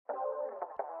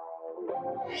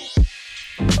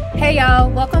Hey y'all,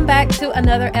 welcome back to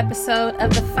another episode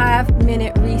of the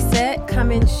 5-Minute Reset,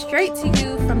 coming straight to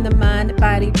you from the Mind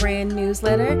Body Brand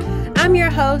newsletter. I'm your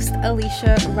host,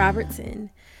 Alicia Robertson.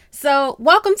 So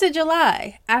welcome to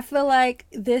July. I feel like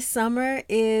this summer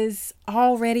is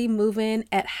already moving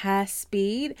at high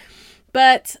speed,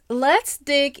 but let's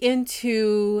dig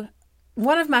into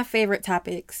one of my favorite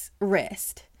topics,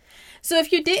 rest. So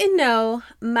if you didn't know,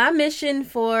 my mission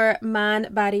for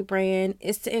Mind Body Brand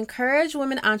is to encourage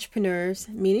women entrepreneurs,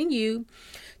 meaning you,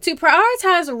 to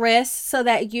prioritize rest so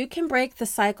that you can break the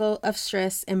cycle of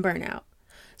stress and burnout.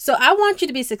 So I want you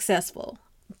to be successful,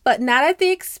 but not at the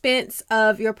expense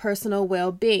of your personal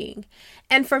well-being.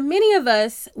 And for many of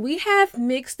us, we have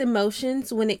mixed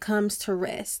emotions when it comes to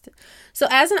rest. So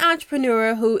as an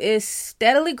entrepreneur who is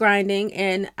steadily grinding,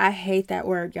 and I hate that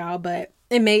word, y'all, but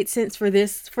it made sense for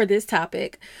this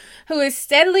topic, who is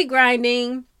steadily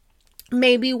grinding,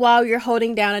 maybe while you're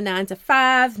holding down a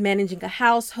 9-to-5, managing a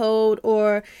household,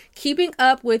 or keeping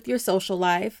up with your social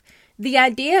life, the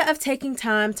idea of taking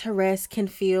time to rest can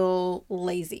feel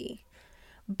lazy.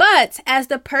 But as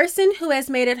the person who has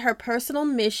made it her personal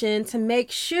mission to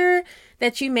make sure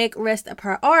that you make rest a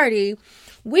priority,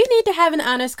 we need to have an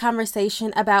honest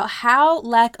conversation about how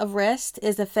lack of rest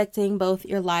is affecting both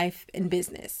your life and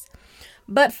business.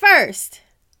 But first,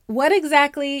 what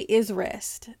exactly is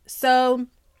rest? So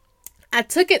I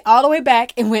took it all the way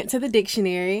back and went to the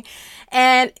dictionary.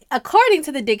 And according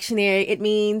to the dictionary, it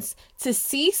means to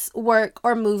cease work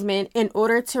or movement in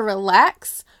order to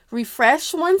relax,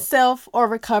 refresh oneself, or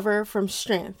recover from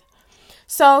strength.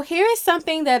 So here is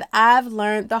something that I've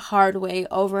learned the hard way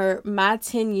over my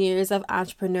 10 years of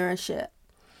entrepreneurship.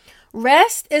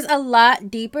 Rest is a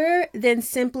lot deeper than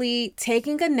simply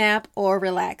taking a nap or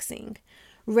relaxing.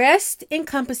 Rest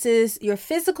encompasses your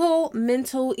physical,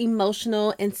 mental,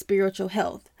 emotional, and spiritual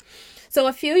health. So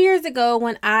a few years ago,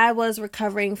 when I was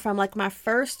recovering from my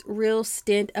first real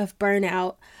stint of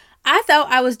burnout, I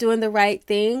thought I was doing the right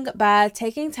thing by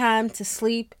taking time to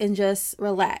sleep and just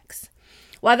relax.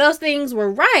 While those things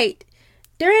were right,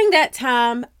 during that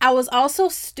time, I was also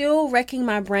still wrecking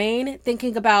my brain,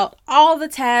 thinking about all the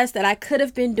tasks that I could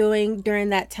have been doing during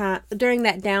that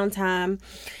downtime.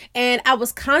 And I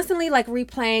was constantly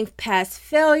replaying past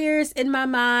failures in my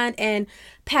mind and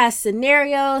past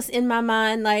scenarios in my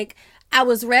mind. I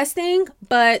was resting,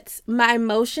 but my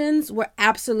emotions were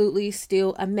absolutely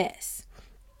still a mess.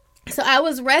 So I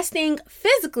was resting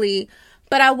physically,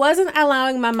 but I wasn't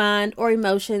allowing my mind or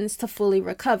emotions to fully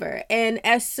recover. And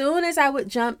as soon as I would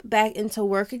jump back into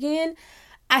work again,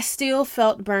 I still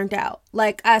felt burned out.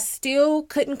 I still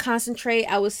couldn't concentrate.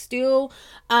 I was still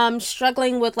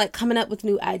struggling with coming up with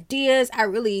new ideas. I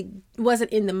really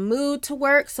wasn't in the mood to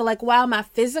work. So while my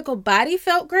physical body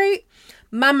felt great,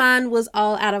 my mind was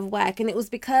all out of whack. And it was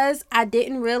because I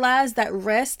didn't realize that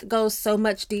rest goes so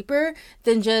much deeper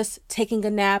than just taking a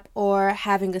nap or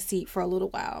having a seat for a little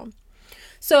while.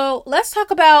 So let's talk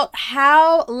about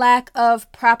how lack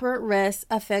of proper rest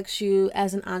affects you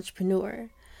as an entrepreneur.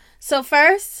 So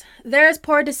first, there is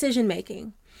poor decision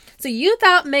making. So you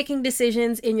thought making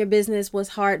decisions in your business was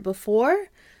hard before?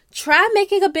 Try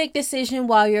making a big decision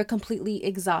while you're completely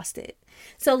exhausted.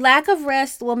 So lack of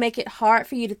rest will make it hard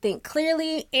for you to think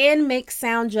clearly and make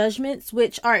sound judgments,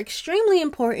 which are extremely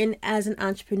important as an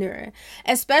entrepreneur,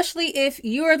 especially if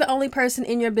you are the only person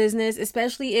in your business,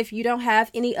 especially if you don't have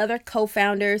any other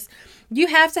co-founders. You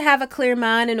have to have a clear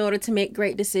mind in order to make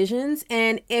great decisions.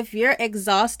 And if you're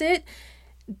exhausted,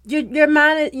 your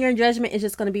mind, your judgment is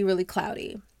just going to be really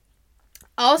cloudy.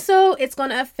 Also, it's going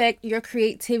to affect your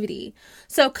creativity.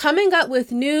 So coming up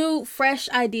with new, fresh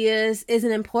ideas is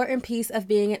an important piece of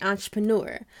being an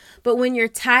entrepreneur. But when you're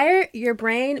tired, your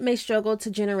brain may struggle to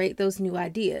generate those new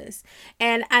ideas.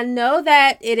 And I know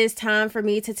that it is time for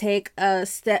me to take a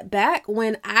step back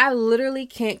when I literally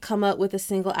can't come up with a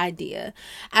single idea.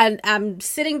 I'm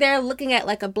sitting there looking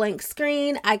at a blank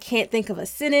screen. I can't think of a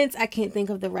sentence. I can't think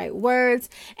of the right words.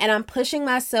 And I'm pushing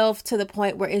myself to the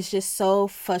point where it's just so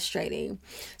frustrating.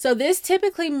 So this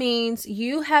typically means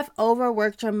you have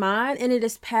overworked your mind and it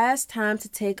is past time to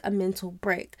take a mental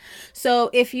break. So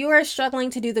if you are struggling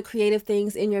to do the creative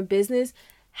things in your business,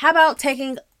 how about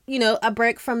taking, a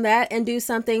break from that and do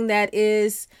something that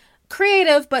is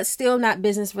creative but still not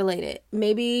business related?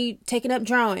 Maybe taking up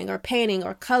drawing or painting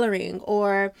or coloring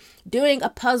or doing a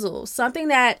puzzle, something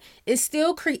that is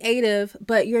still creative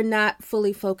but you're not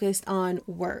fully focused on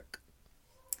work.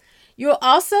 You'll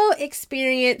also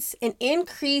experience an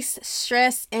increased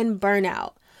stress and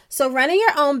burnout. So running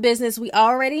your own business, we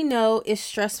already know, is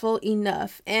stressful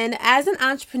enough. And as an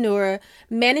entrepreneur,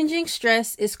 managing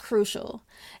stress is crucial.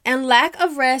 And lack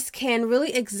of rest can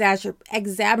really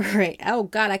exacerbate. Oh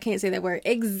God, I can't say that word.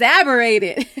 Exacerbate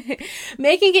it,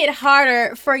 making it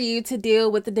harder for you to deal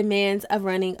with the demands of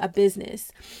running a business.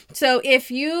 So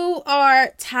if you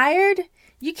are tired,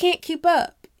 you can't keep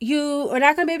up. You are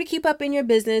not going to be able to keep up in your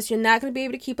business. You're not going to be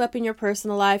able to keep up in your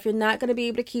personal life. You're not going to be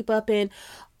able to keep up in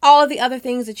all of the other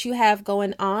things that you have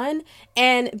going on.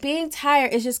 And being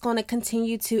tired is just going to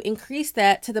continue to increase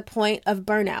that to the point of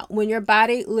burnout, when your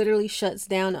body literally shuts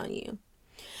down on you.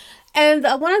 And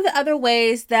one of the other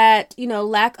ways that,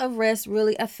 lack of rest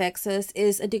really affects us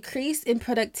is a decrease in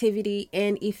productivity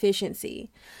and efficiency.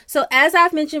 So as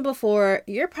I've mentioned before,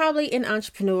 you're probably an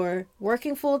entrepreneur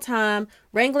working full time,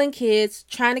 wrangling kids,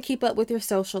 trying to keep up with your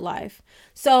social life.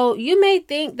 So you may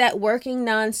think that working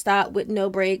nonstop with no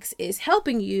breaks is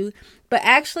helping you, but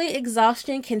actually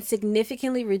exhaustion can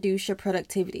significantly reduce your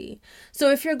productivity. So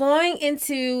if you're going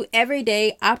into every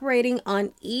day operating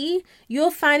on E,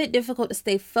 you'll find it difficult to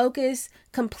stay focused,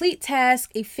 complete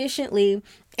tasks efficiently,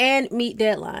 and meet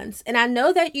deadlines. And I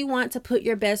know that you want to put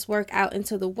your best work out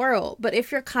into the world, but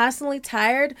if you're constantly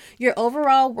tired, your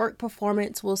overall work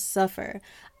performance will suffer.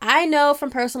 I know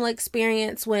from personal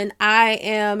experience, when I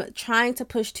am trying to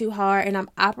push too hard and I'm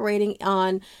operating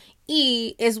on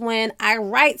E, is when I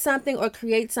write something or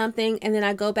create something and then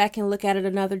I go back and look at it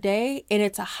another day and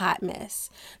it's a hot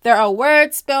mess. There are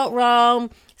words spelled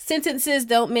wrong. Sentences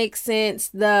don't make sense.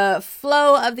 The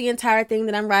flow of the entire thing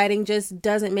that I'm writing just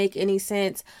doesn't make any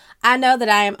sense. I know that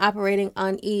I am operating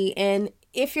on E, and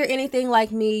if you're anything like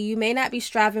me, you may not be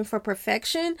striving for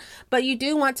perfection, but you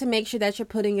do want to make sure that you're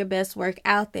putting your best work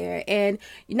out there. And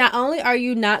not only are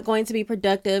you not going to be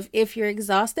productive if you're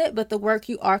exhausted, but the work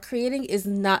you are creating is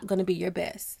not going to be your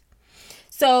best.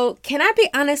 So can I be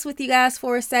honest with you guys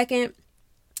for a second?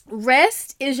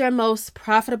 Rest is your most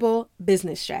profitable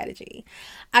business strategy.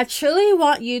 I truly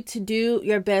want you to do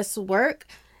your best work,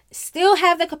 still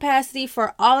have the capacity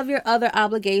for all of your other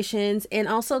obligations, and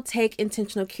also take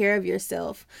intentional care of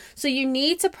yourself. So you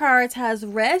need to prioritize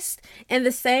rest in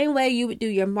the same way you would do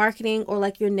your marketing or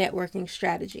like your networking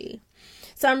strategy.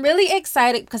 So I'm really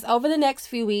excited because over the next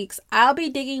few weeks, I'll be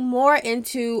digging more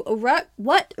into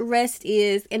what rest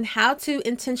is and how to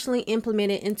intentionally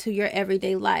implement it into your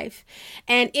everyday life.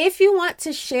 And if you want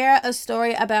to share a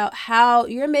story about how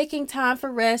you're making time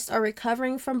for rest or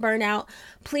recovering from burnout,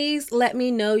 please let me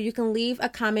know. You can leave a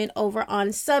comment over on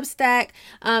Substack.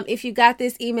 If you got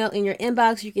this email in your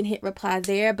inbox, you can hit reply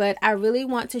there. But I really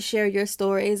want to share your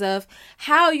stories of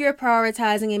how you're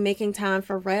prioritizing and making time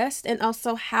for rest, and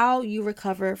also how you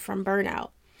recover from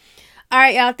burnout. All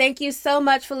right, y'all. Thank you so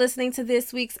much for listening to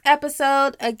this week's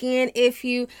episode. Again, if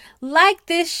you like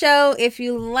this show, if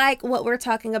you like what we're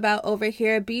talking about over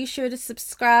here, be sure to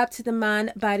subscribe to the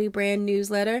Mind Body Brand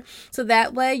newsletter. So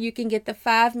that way you can get the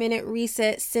 5-minute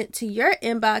reset sent to your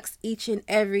inbox each and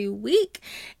every week.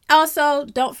 Also,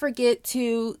 don't forget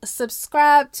to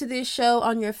subscribe to this show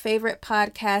on your favorite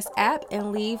podcast app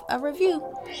and leave a review.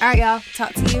 All right, y'all.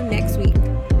 Talk to you next